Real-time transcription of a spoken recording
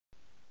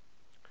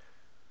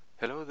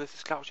Hello, this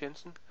is Claus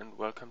Jensen, and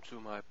welcome to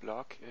my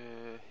blog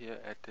here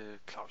at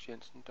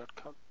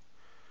clausjensen.com.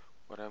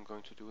 What I'm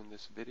going to do in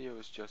this video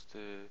is just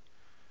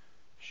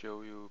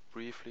show you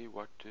briefly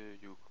what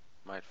you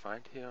might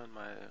find here on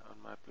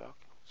my blog.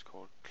 It's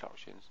called Claus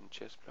Jensen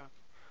Chess Blog.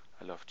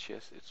 I love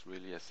chess. It's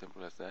really as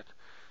simple as that.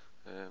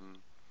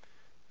 In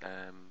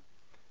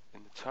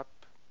the top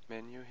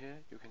menu here,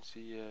 you can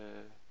see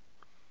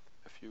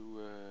a few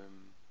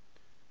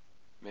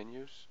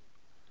menus.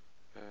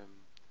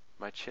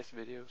 My chess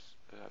videos,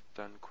 I've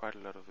done quite a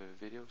lot of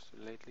videos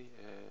lately,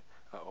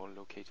 are all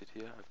located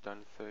here. I've done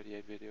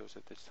 38 videos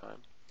at this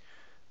time,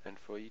 and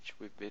for each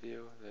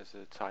video there's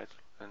a title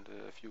and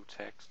a few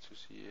tags to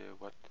see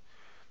what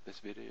this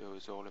video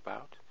is all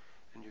about,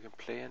 and you can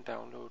play and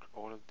download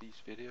all of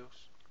these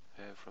videos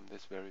from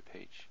this very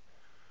page.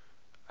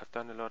 I've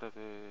done a lot of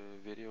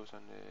videos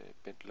on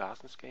Bent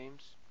Larsen's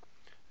games,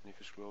 and if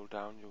you scroll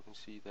down you can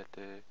see that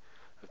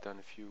I've done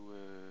a few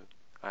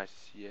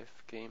ICCF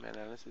game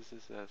analyses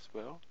as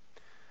well,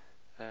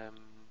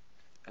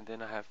 and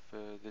then I have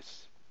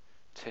this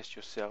Test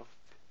Yourself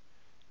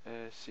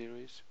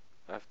series.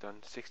 I've done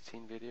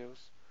 16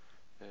 videos.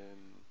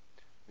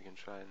 We can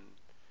try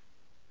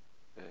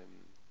and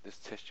this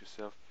Test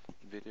Yourself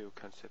video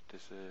concept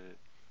is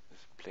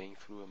playing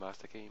through a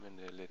master game and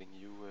letting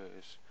you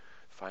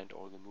find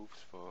all the moves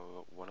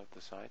for one of the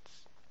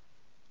sides.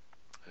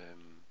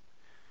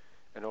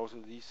 And also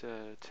these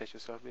Test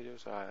Yourself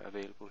videos are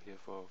available here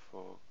for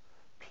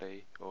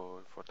play or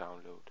for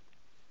download.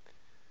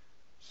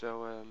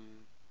 So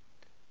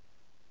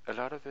a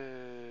lot of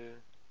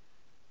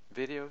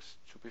videos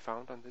to be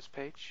found on this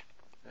page,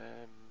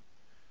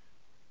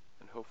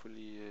 and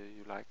hopefully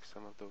you like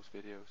some of those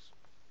videos.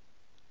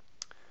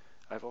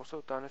 I've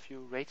also done a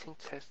few rating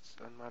tests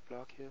on my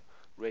blog here.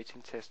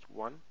 Rating test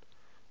 1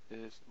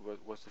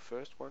 was the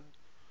first one.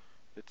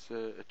 It's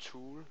a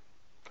tool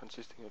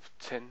consisting of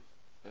 10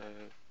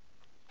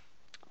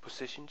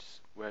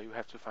 positions where you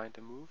have to find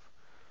a move,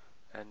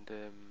 and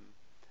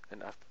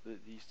after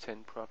these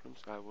 10 problems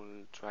I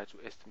will try to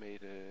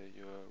estimate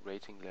your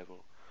rating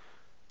level.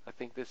 I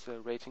think this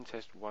rating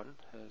test 1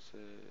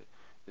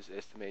 is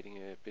estimating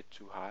a bit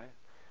too high,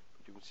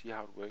 but you can see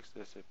how it works.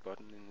 There's a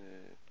button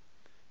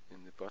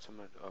in the bottom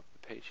of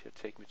the page here,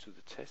 take me to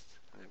the test,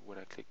 and when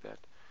I click that,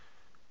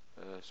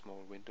 a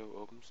small window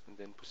opens and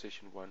then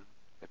position 1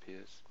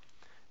 appears.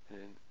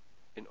 And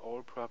in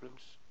all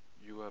problems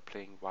you are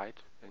playing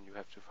white and you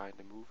have to find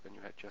a move, and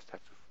you just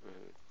have to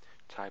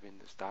type in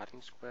the starting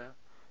square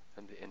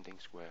and the ending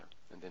square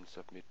and then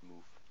submit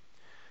move.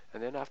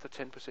 And then after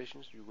 10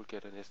 positions you will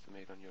get an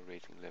estimate on your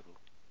rating level.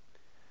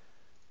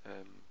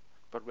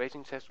 But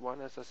rating test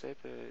 1, as I said,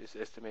 is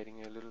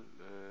estimating a little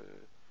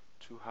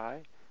too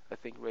high. I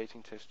think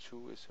rating test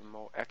 2 is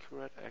more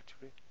accurate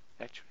actually.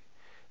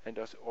 And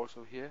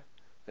also here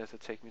there's a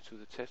take me to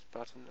the test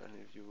button, and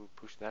if you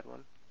push that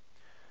one,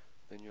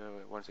 then you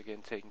are once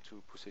again taken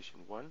to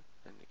position 1,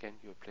 and again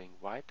you are playing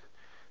white,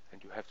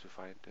 and you have to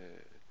find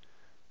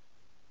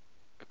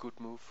a good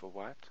move for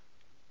white.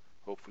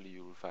 Hopefully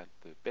you will find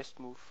the best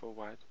move for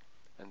white,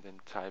 and then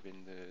type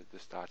in the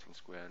starting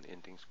square and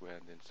ending square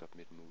and then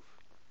submit move.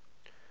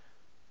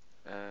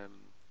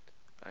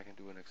 I can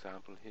do an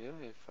example here.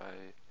 If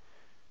I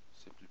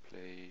simply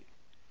play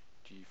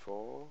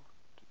g4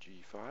 to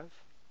g5 and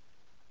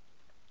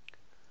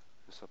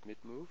submit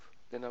move,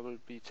 then I will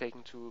be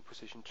taken to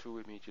position 2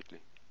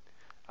 immediately.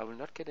 I will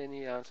not get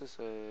any answers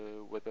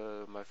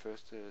whether my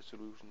first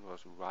solution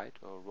was right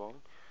or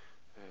wrong,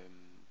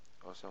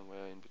 or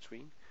somewhere in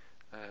between.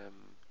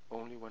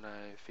 Only when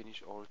I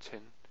finish all 10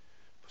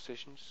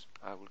 positions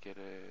I will get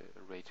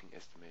a rating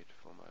estimate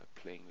for my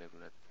playing level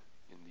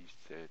in these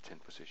 10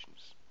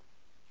 positions.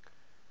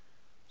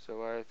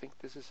 So I think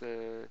this is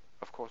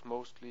of course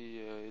mostly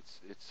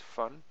it's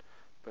fun,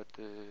 but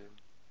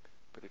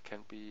it can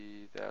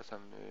be, there are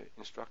some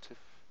instructive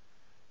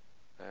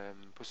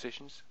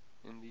positions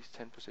in these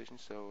 10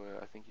 positions, so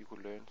I think you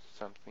could learn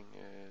something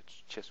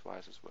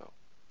chess-wise as well.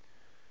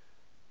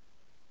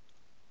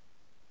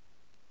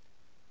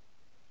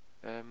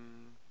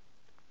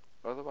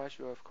 Otherwise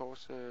you are of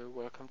course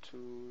welcome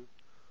to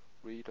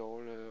read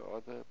all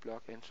other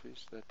blog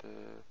entries that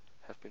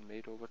have been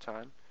made over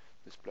time.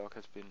 This blog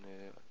has been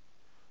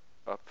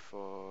up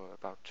for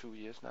about 2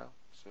 years now,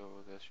 so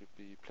there should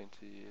be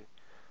plenty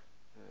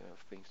of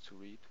things to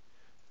read.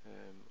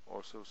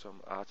 Also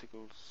some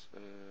articles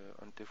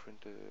on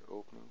different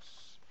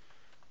openings.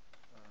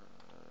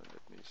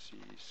 Let me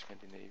see,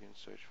 Scandinavian,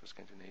 search for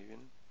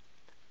Scandinavian.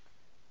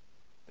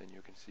 Then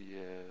you can see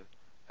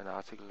an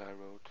article I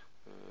wrote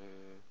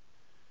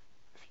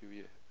a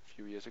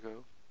few years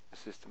ago, A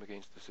System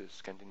Against the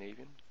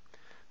Scandinavian,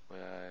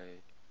 where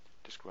I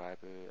describe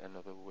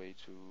another way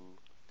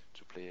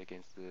to play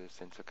against the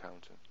center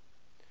counter.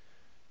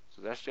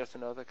 So that's just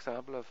another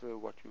example of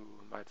what you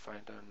might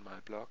find on my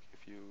blog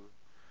if you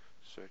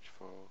search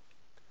for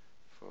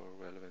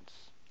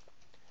relevance.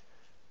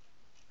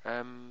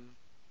 I'm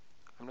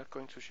not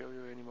going to show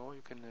you anymore.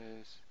 You can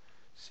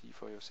see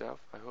for yourself.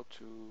 I hope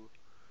to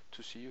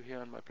to see you here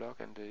on my blog,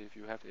 and if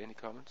you have any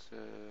comments,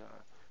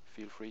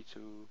 feel free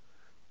to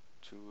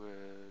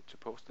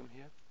post them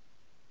here.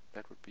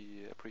 That would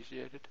be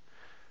appreciated.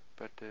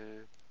 But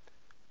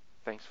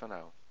thanks for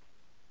now.